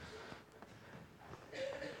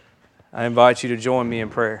I invite you to join me in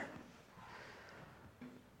prayer.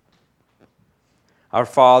 Our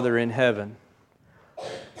Father in heaven,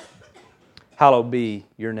 hallowed be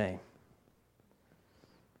your name.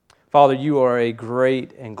 Father, you are a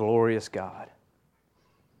great and glorious God.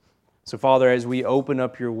 So, Father, as we open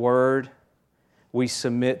up your word, we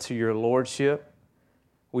submit to your lordship,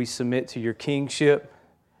 we submit to your kingship,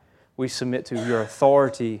 we submit to your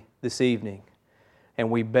authority this evening,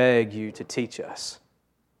 and we beg you to teach us.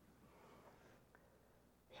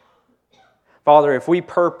 Father, if we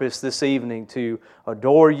purpose this evening to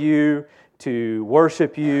adore you, to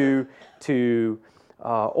worship you, to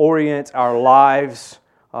orient our lives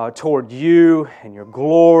toward you and your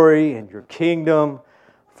glory and your kingdom,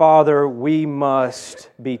 Father, we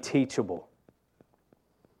must be teachable.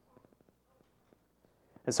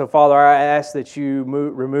 And so, Father, I ask that you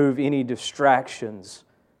remove any distractions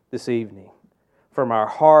this evening from our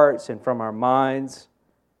hearts and from our minds,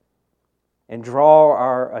 and draw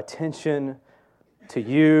our attention to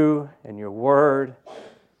you and your word.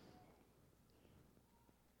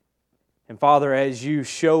 And Father, as you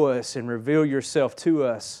show us and reveal yourself to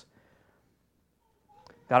us,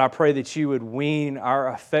 God, I pray that you would wean our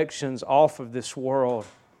affections off of this world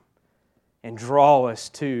and draw us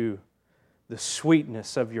to the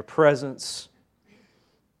sweetness of your presence,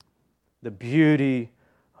 the beauty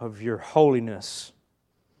of your holiness,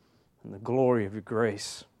 and the glory of your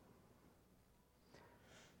grace.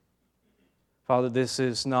 Father, this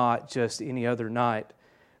is not just any other night,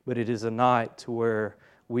 but it is a night to where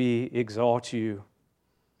we exalt you,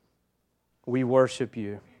 we worship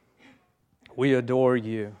you, we adore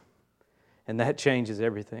you, and that changes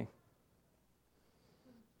everything.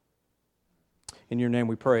 In your name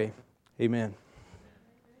we pray. Amen.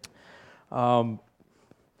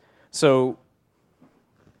 So,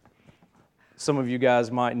 some of you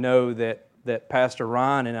guys might know that Pastor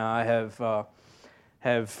Ryan and I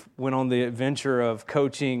have went on the adventure of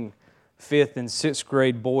coaching 5th and 6th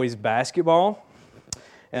grade boys basketball.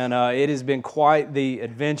 And it has been quite the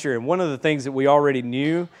adventure. And one of the things that we already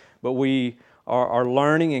knew, but we are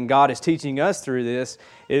learning, and God is teaching us through this,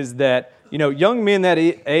 is that, young men that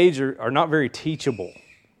age are not very teachable.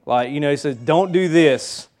 Like, he says, don't do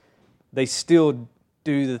this. They still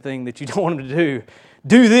do the thing that you don't want them to do.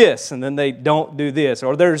 Do this, and then they don't do this.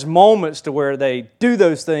 Or there's moments to where they do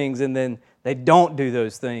those things, and then they don't do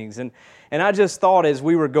those things. And I just thought as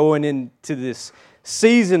we were going into this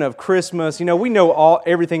season of Christmas, we know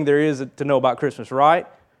everything there is to know about Christmas, right?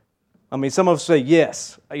 I mean, some of us say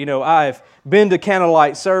yes. I've been to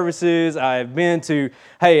Candlelight services.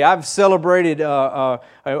 I've celebrated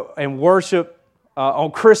and worshiped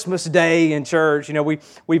on Christmas Day in church.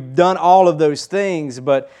 We've done all of those things,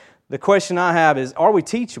 but the question I have is, are we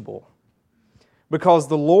teachable? Because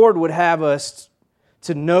the Lord would have us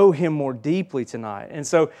to know Him more deeply tonight. And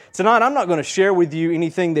so tonight I'm not going to share with you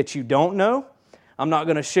anything that you don't know. I'm not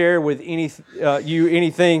going to share with you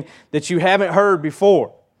anything that you haven't heard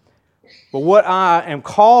before. But what I am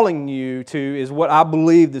calling you to is what I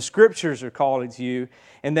believe the Scriptures are calling to you,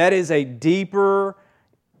 and that is a deeper,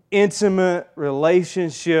 intimate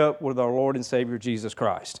relationship with our Lord and Savior Jesus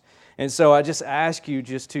Christ. And so I just ask you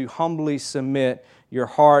just to humbly submit your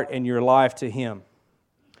heart and your life to Him.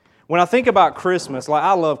 When I think about Christmas,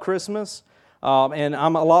 I love Christmas, and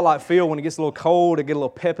I'm a lot like Phil. When it gets a little cold, I get a little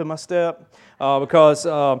pep in my step because,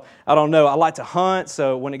 I don't know, I like to hunt,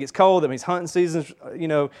 so when it gets cold, that means hunting season's,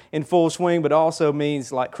 in full swing, but it also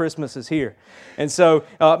means like Christmas is here. And so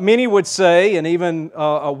many would say, and even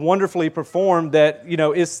wonderfully performed, that,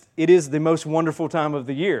 it is the most wonderful time of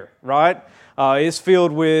the year, right? It's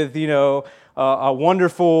filled with,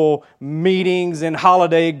 wonderful meetings and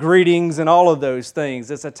holiday greetings and all of those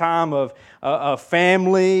things. It's a time of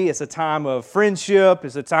family. It's a time of friendship.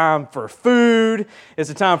 It's a time for food.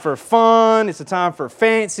 It's a time for fun. It's a time for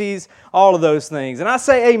fancies, all of those things. And I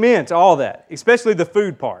say amen to all that, especially the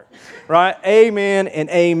food part, right? Amen and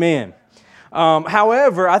amen.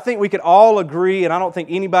 However, I think we could all agree, and I don't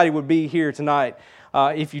think anybody would be here tonight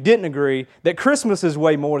if you didn't agree, that Christmas is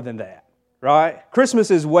way more than that. Right? Christmas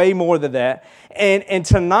is way more than that. And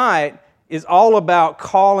tonight is all about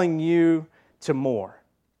calling you to more.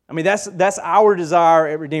 I mean, that's our desire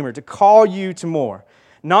at Redeemer, to call you to more.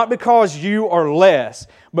 Not because you are less,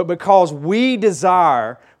 but because we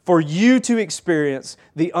desire for you to experience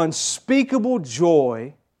the unspeakable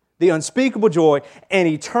joy and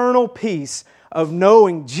eternal peace of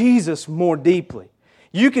knowing Jesus more deeply.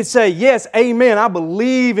 You could say, yes, amen, I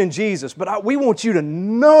believe in Jesus, but we want you to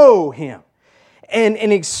know Him.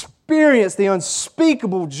 And experience the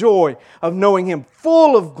unspeakable joy of knowing Him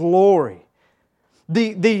full of glory.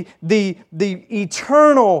 the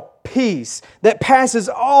eternal peace that passes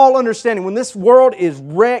all understanding. When this world is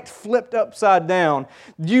wrecked, flipped upside down,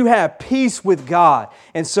 you have peace with God.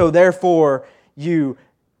 And so therefore, you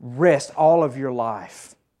rest all of your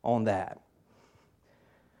life on that.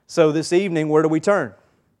 So this evening, where do we turn?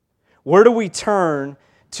 Where do we turn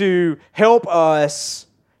to help us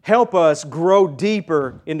grow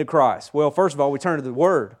deeper into Christ? Well, first of all, we turn to the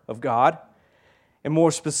Word of God. And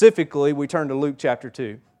more specifically, we turn to Luke chapter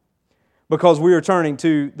 2. Because we are turning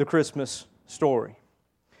to the Christmas story.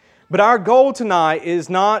 But our goal tonight is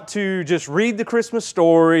not to just read the Christmas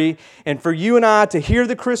story and for you and I to hear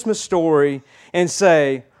the Christmas story and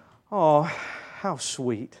say, oh, how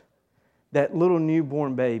sweet, that little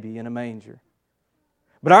newborn baby in a manger.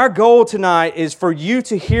 But our goal tonight is for you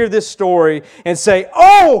to hear this story and say,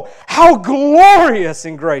 oh, how glorious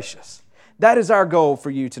and gracious. That is our goal for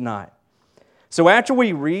you tonight. So after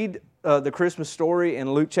we read the Christmas story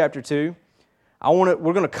in Luke chapter 2,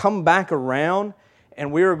 we're going to come back around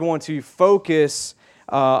and we are going to focus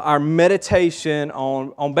our meditation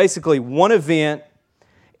on basically one event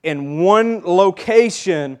in one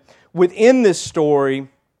location within this story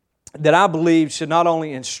that I believe should not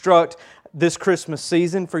only instruct this Christmas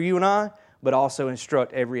season for you and I, but also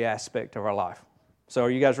instruct every aspect of our life. So are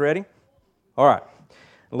you guys ready? All right.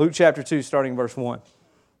 Luke chapter 2, starting verse 1.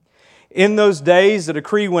 In those days, a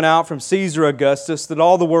decree went out from Caesar Augustus that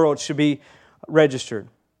all the world should be registered.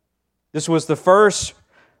 This was the first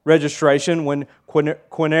registration when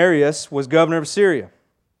Quirinius was governor of Syria.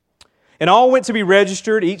 And all went to be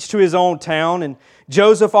registered, each to his own town. And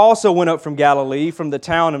Joseph also went up from Galilee, from the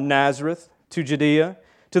town of Nazareth to Judea,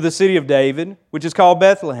 to the city of David, which is called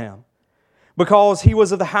Bethlehem, because he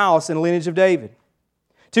was of the house and lineage of David,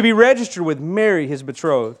 to be registered with Mary, his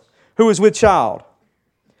betrothed, who was with child.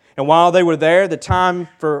 And while they were there, the time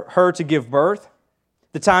came for her to give birth.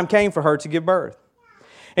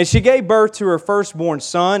 And she gave birth to her firstborn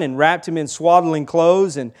son and wrapped him in swaddling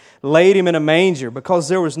clothes and laid him in a manger because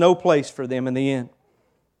there was no place for them in the inn.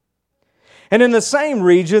 And in the same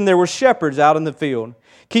region there were shepherds out in the field,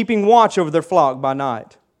 keeping watch over their flock by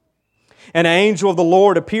night. An angel of the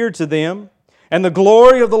Lord appeared to them, and the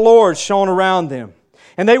glory of the Lord shone around them,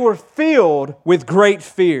 and they were filled with great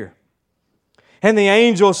fear. And the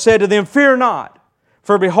angel said to them, "Fear not,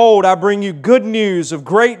 for behold, I bring you good news of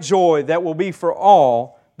great joy that will be for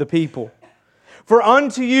all the people. For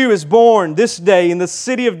unto you is born this day in the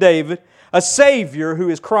city of David a Savior who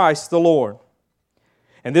is Christ the Lord.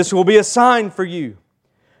 And this will be a sign for you.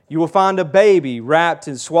 You will find a baby wrapped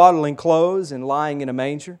in swaddling clothes and lying in a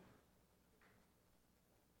manger."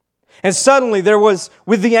 And suddenly there was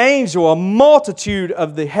with the angel a multitude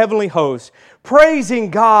of the heavenly hosts, praising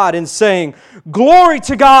God and saying, "Glory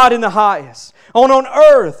to God in the highest, and on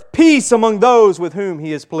earth peace among those with whom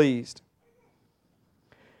He is pleased."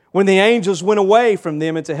 When the angels went away from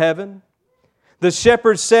them into heaven, the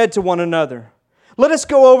shepherds said to one another, "Let us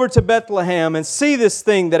go over to Bethlehem and see this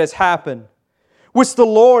thing that has happened, which the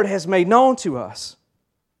Lord has made known to us."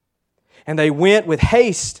 And they went with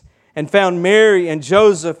haste and found Mary and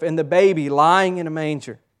Joseph and the baby lying in a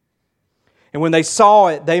manger. And when they saw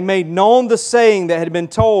it, they made known the saying that had been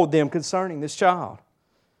told them concerning this child.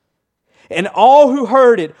 And all who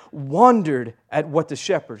heard it wondered at what the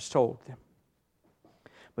shepherds told them.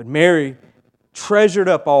 But Mary treasured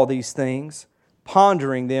up all these things,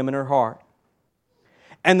 pondering them in her heart.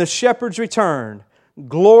 And the shepherds returned,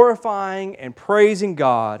 glorifying and praising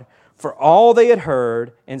God for all they had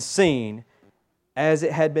heard and seen as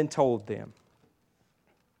it had been told them.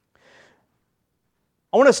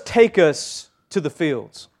 I want us to take us to the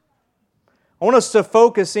fields. I want us to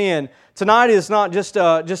focus in. Tonight is not just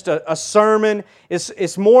a sermon.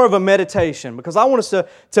 It's more of a meditation, because I want us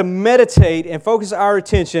to meditate and focus our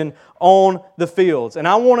attention on the fields. And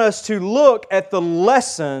I want us to look at the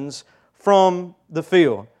lessons from the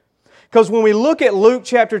field. Because when we look at Luke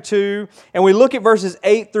chapter 2 and we look at verses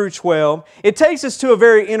 8 through 12, it takes us to a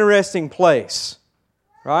very interesting place.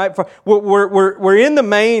 Right? We're in the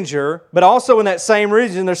manger, but also in that same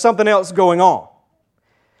region there's something else going on.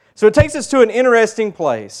 So it takes us to an interesting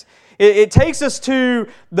place. It takes us to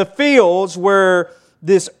the fields where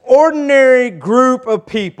this ordinary group of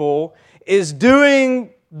people is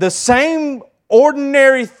doing the same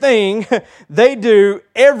ordinary thing they do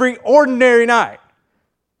every ordinary night.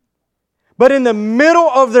 But in the middle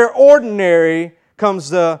of their ordinary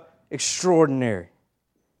comes the extraordinary.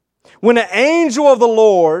 When an angel of the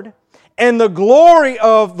Lord and the glory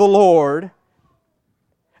of the Lord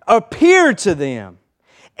appeared to them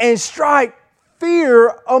and strike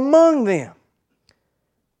fear among them.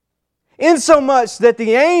 Insomuch that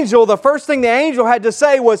the first thing the angel had to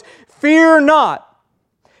say was, "Fear not,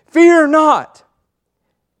 fear not."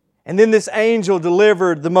 And then this angel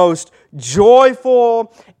delivered the most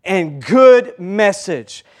joyful and good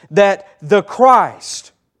message that the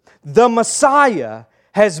Christ, the Messiah,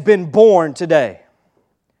 has been born today.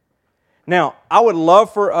 Now, I would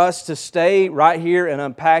love for us to stay right here and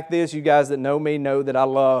unpack this. You guys that know me know that I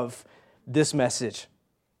love this message,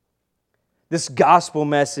 this gospel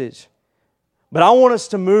message. But I want us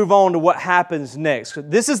to move on to what happens next.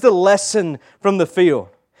 This is the lesson from the field.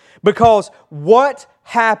 Because what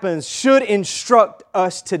happens should instruct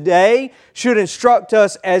us today, should instruct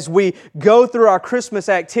us as we go through our Christmas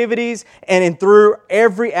activities and through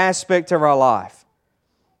every aspect of our life.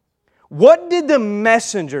 What did the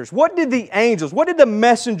messengers, what did the angels, what did the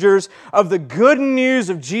messengers of the good news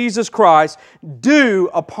of Jesus Christ do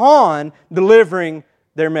upon delivering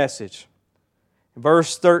their message? In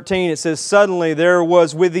verse 13 it says, "Suddenly there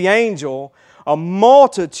was with the angel a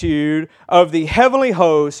multitude of the heavenly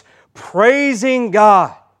hosts praising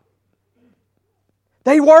God."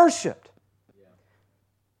 They worshiped.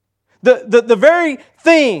 The very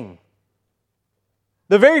thing,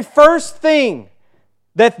 the very first thing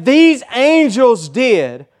that these angels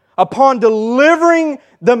did upon delivering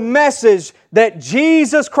the message that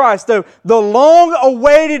Jesus Christ, the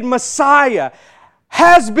long-awaited Messiah,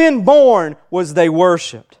 has been born, was they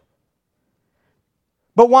worshiped.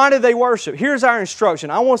 But why did they worship? Here's our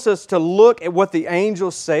instruction. I want us to look at what the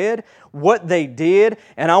angels said, what they did,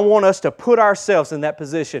 and I want us to put ourselves in that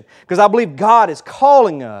position. Because I believe God is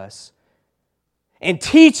calling us and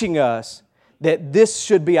teaching us that this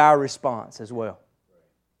should be our response as well.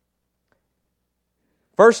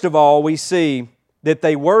 First of all, we see that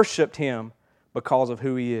they worshiped Him because of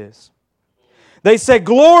who He is. They said,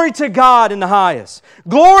 "Glory to God in the highest."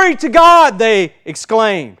 "Glory to God," they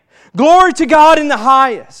exclaimed. "Glory to God in the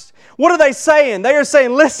highest." What are they saying? They are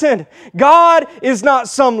saying, listen, God is not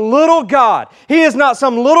some little God. He is not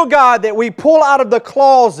some little God that we pull out of the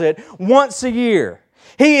closet once a year.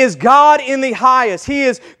 He is God in the highest. He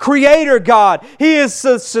is Creator God. He is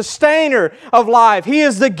the sustainer of life. He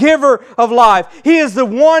is the giver of life. He is the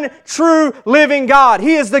one true living God.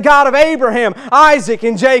 He is the God of Abraham, Isaac,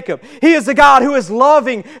 and Jacob. He is the God who is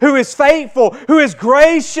loving, who is faithful, who is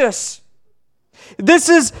gracious. This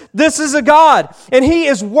is a God, and He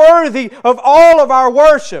is worthy of all of our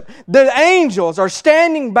worship. The angels are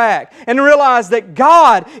standing back and realize that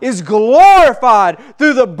God is glorified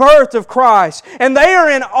through the birth of Christ, and they are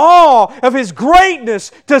in awe of His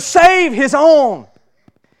greatness to save His own.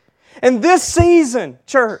 And this season,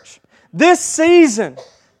 church, this season,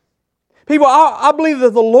 people, I believe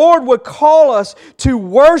that the Lord would call us to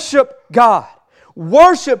worship God.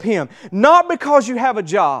 Worship Him, not because you have a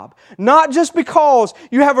job, not just because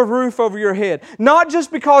you have a roof over your head, not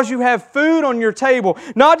just because you have food on your table,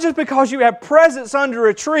 not just because you have presents under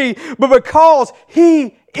a tree, but because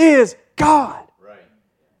He is God. Right.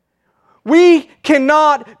 We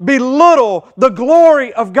cannot belittle the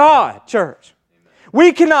glory of God, church.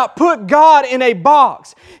 We cannot put God in a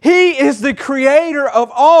box. He is the Creator of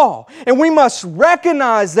all. And we must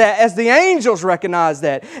recognize that as the angels recognize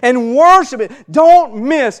that and worship it. Don't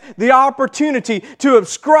miss the opportunity to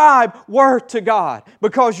ascribe worth to God,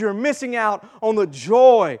 because you're missing out on the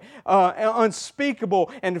joy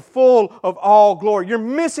unspeakable and full of all glory. You're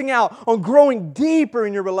missing out on growing deeper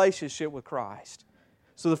in your relationship with Christ.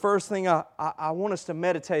 So the first thing I want us to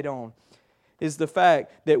meditate on is the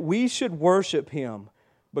fact that we should worship Him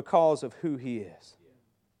because of who He is.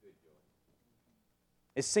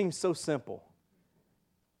 It seems so simple,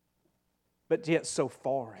 but yet so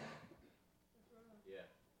foreign.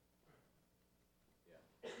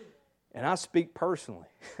 And I speak personally.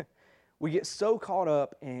 We get so caught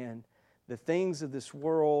up in the things of this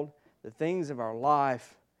world, the things of our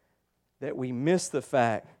life, that we miss the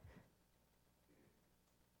fact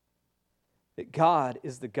that God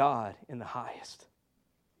is the God in the highest.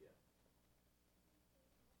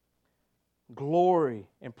 Glory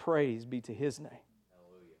and praise be to His name.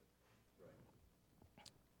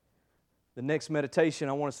 The next meditation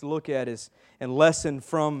I want us to look at is, and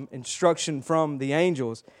instruction from the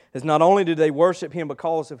angels, is not only did they worship Him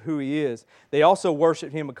because of who He is, they also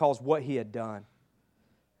worshiped Him because of what He had done.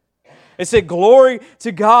 It said, "Glory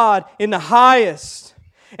to God in the highest,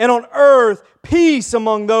 and on earth peace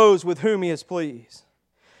among those with whom He is pleased."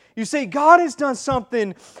 You see, God has done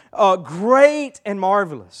something great and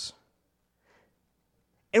marvelous.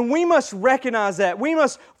 And we must recognize that. We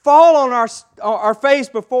must fall on our face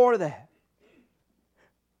before that.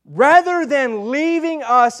 Rather than leaving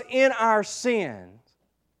us in our sins,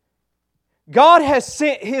 God has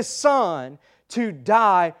sent His Son to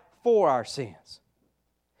die for our sins,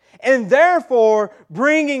 and therefore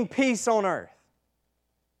bringing peace on earth.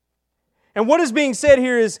 And what is being said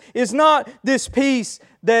here is not this peace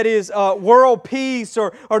that is world peace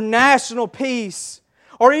or national peace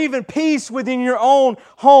or even peace within your own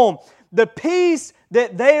home. The peace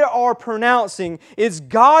that they are pronouncing is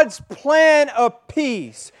God's plan of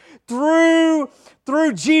peace through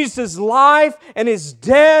Jesus' life and His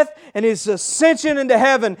death and His ascension into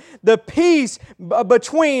heaven. The peace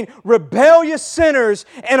between rebellious sinners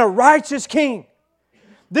and a righteous King.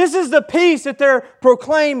 This is the peace that they're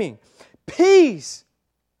proclaiming. Peace.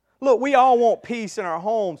 Look, we all want peace in our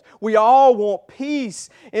homes. We all want peace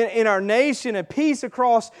in our nation and peace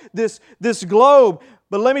across this globe.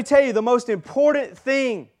 But let me tell you, the most important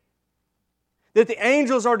thing that the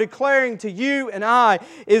angels are declaring to you and I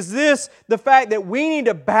is this, the fact that we need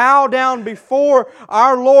to bow down before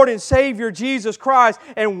our Lord and Savior Jesus Christ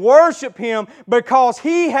and worship Him because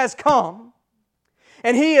He has come.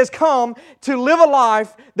 And He has come to live a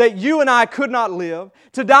life that you and I could not live,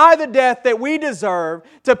 to die the death that we deserve,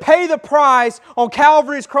 to pay the price on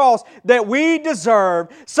Calvary's cross that we deserve,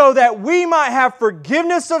 so that we might have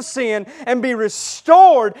forgiveness of sin and be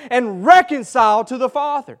restored and reconciled to the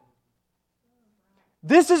Father.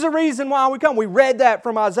 This is the reason why we come. We read that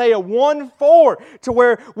from Isaiah 1:4, to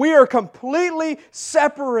where we are completely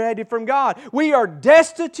separated from God. We are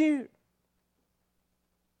destitute.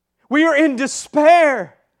 We are in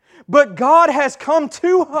despair, but God has come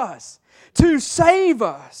to us to save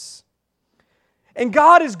us. And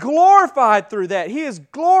God is glorified through that. He is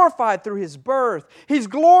glorified through His birth. He's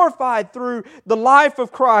glorified through the life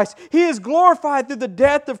of Christ. He is glorified through the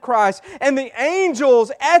death of Christ. And the angels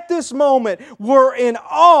at this moment were in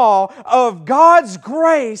awe of God's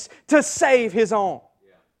grace to save His own.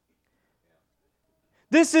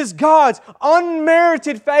 This is God's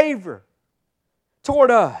unmerited favor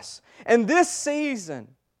toward us. And this season,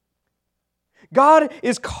 God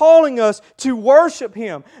is calling us to worship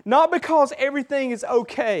Him, not because everything is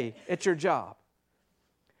okay at your job,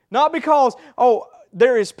 not because,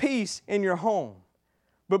 there is peace in your home,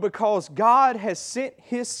 but because God has sent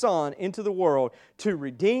His Son into the world to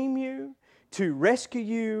redeem you, to rescue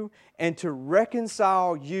you, and to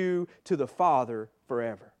reconcile you to the Father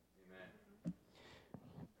forever. Amen.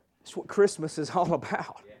 That's what Christmas is all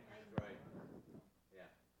about.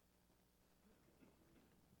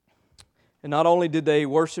 And not only did they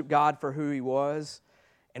worship God for who He was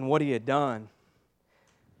and what He had done.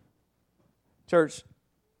 Church,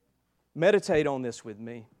 meditate on this with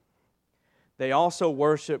me. They also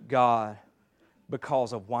worship God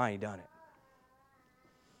because of why He done it.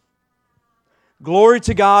 Glory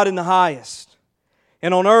to God in the highest,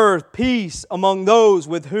 and on earth peace among those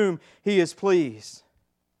with whom He is pleased.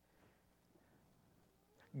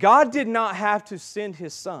 God did not have to send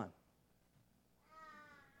His Son.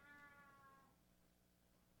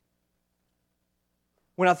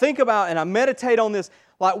 When I think about and I meditate on this,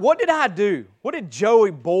 like, what did I do? What did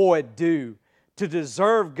Joey Boyd do to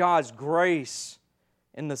deserve God's grace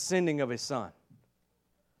in the sending of His Son?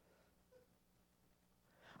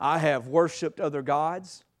 I have worshiped other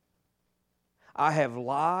gods. I have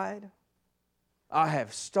lied. I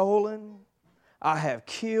have stolen. I have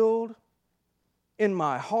killed in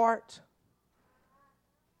my heart.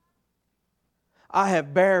 I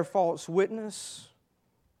have bare false witness.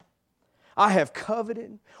 I have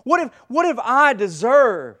coveted. What if I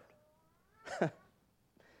deserved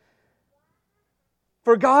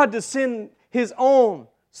for God to send His own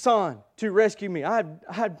Son to rescue me?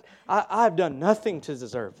 I've done nothing to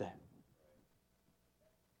deserve that.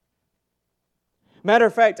 Matter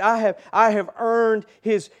of fact, I have earned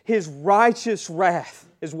His righteous wrath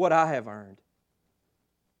is what I have earned.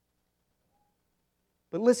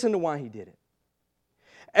 But listen to why He did it.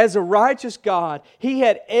 As a righteous God, He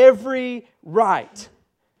had every right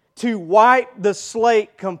to wipe the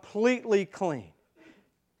slate completely clean.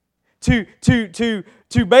 To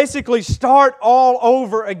basically start all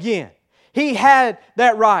over again. He had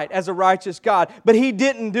that right as a righteous God, but He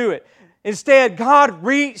didn't do it. Instead, God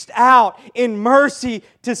reached out in mercy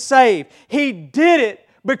to save. He did it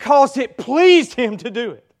because it pleased Him to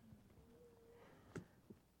do it.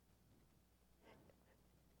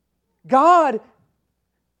 God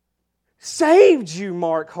saved you,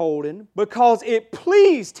 Mark Holden, because it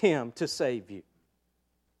pleased Him to save you.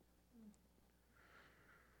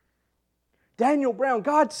 Daniel Brown,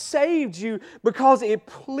 God saved you because it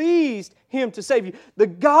pleased Him to save you. The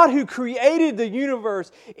God who created the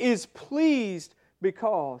universe is pleased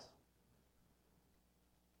because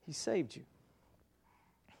He saved you.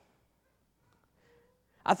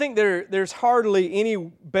 I think there's hardly any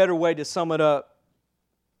better way to sum it up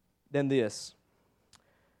than this.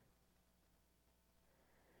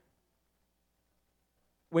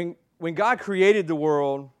 When God created the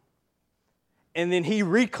world, and then He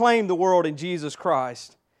reclaimed the world in Jesus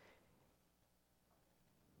Christ,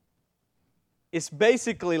 it's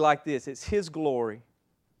basically like this. It's His glory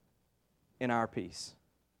and our peace.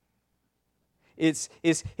 It's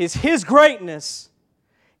His greatness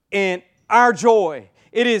and our joy.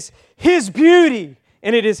 It is His beauty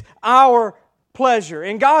and it is our pleasure.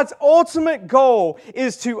 And God's ultimate goal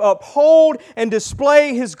is to uphold and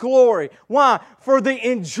display His glory. Why? For the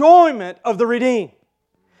enjoyment of the redeemed.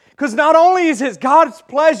 Because not only is it God's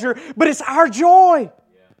pleasure, but it's our joy.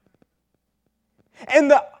 And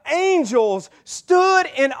the angels stood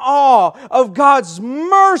in awe of God's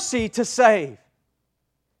mercy to save.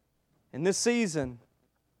 In this season,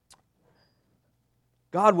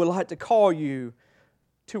 God would like to call you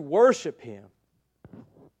to worship Him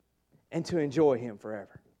and to enjoy Him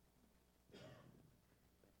forever.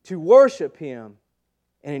 To worship Him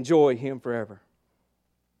and enjoy Him forever.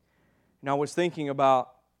 And I was thinking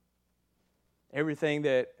about everything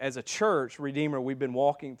that, as a church, Redeemer, we've been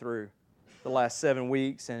walking through the last 7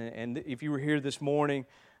 weeks. And if you were here this morning,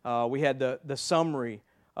 we had the summary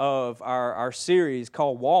of our series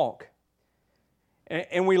called Walk.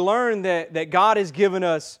 And we learned that God has given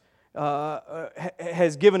us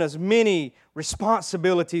many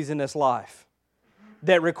responsibilities in this life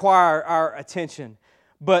that require our attention.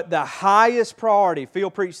 But the highest priority, Phil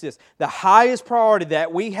preached this, the highest priority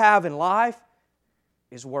that we have in life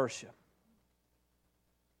is worship.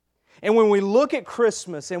 And when we look at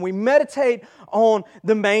Christmas and we meditate on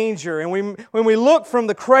the manger and when we look from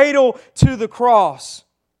the cradle to the cross,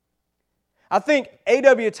 I think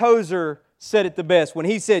A.W. Tozer said it the best when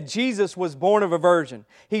he said Jesus was born of a virgin.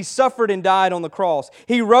 He suffered and died on the cross.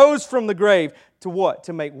 He rose from the grave to what?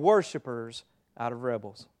 To make worshipers out of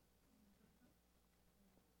rebels.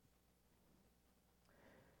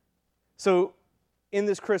 So, in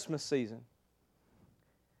this Christmas season,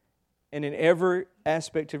 and in every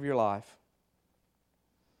aspect of your life,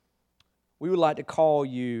 we would like to call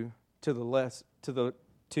you to the lessons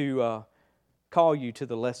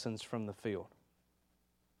from the field,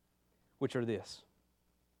 which are this: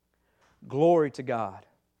 glory to God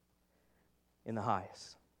in the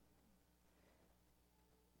highest,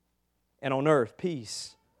 and on earth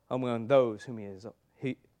peace among those who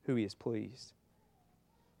He is pleased.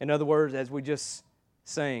 In other words, as we just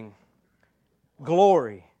sang,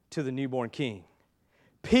 glory to the newborn King,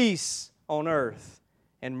 peace on earth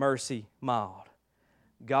and mercy mild,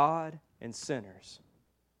 God and sinners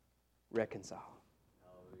reconciled.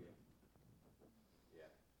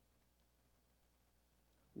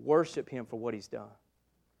 Worship Him for what He's done.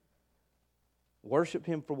 Worship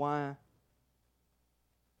Him for why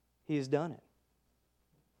He has done it.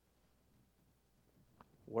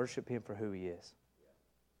 Worship Him for who He is.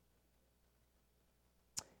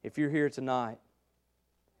 If you're here tonight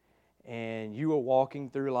and you are walking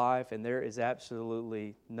through life and there is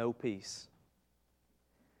absolutely no peace,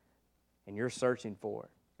 and you're searching for it,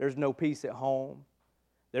 there's no peace at home,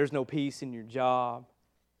 there's no peace in your job,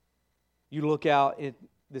 you look out at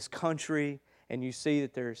this country and you see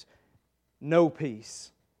that there's no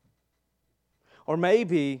peace. Or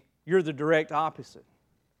maybe you're the direct opposite.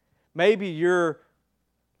 Maybe you're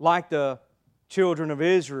like the children of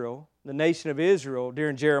Israel, the nation of Israel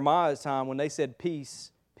during Jeremiah's time when they said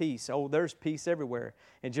peace, peace. Oh, there's peace everywhere.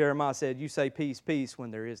 And Jeremiah said, you say peace, peace when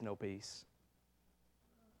there is no peace.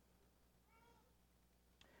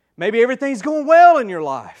 Maybe everything's going well in your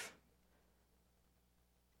life.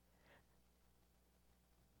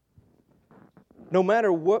 No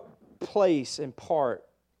matter what place and part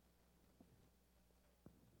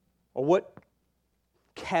or what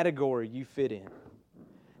category you fit in,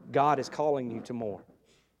 God is calling you to more.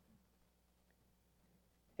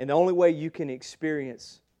 And the only way you can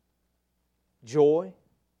experience joy,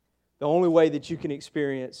 the only way that you can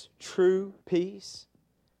experience true peace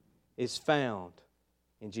is found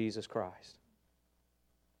in Jesus Christ.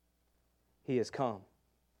 He has come.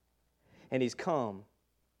 And He's come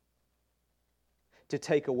to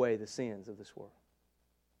take away the sins of this world.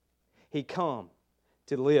 He come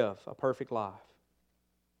to live a perfect life,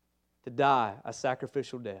 to die a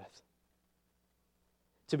sacrificial death,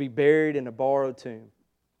 to be buried in a borrowed tomb,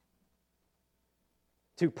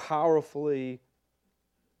 to powerfully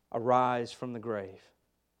arise from the grave,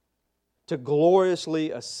 to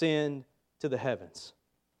gloriously ascend to the heavens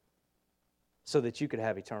so that you could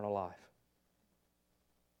have eternal life.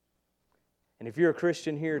 And if you're a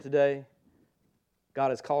Christian here today,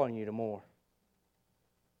 God is calling you to more.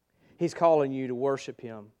 He's calling you to worship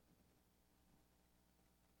Him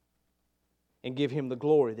and give Him the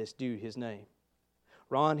glory that's due His name.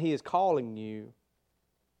 Ron, He is calling you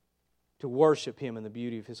to worship Him in the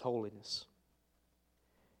beauty of His holiness.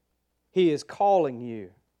 He is calling you,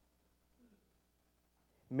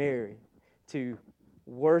 Mary, to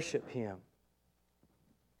worship Him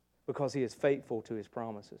because He is faithful to His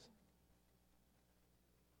promises.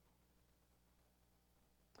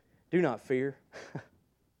 Do not fear,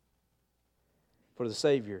 for the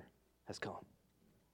Savior has come.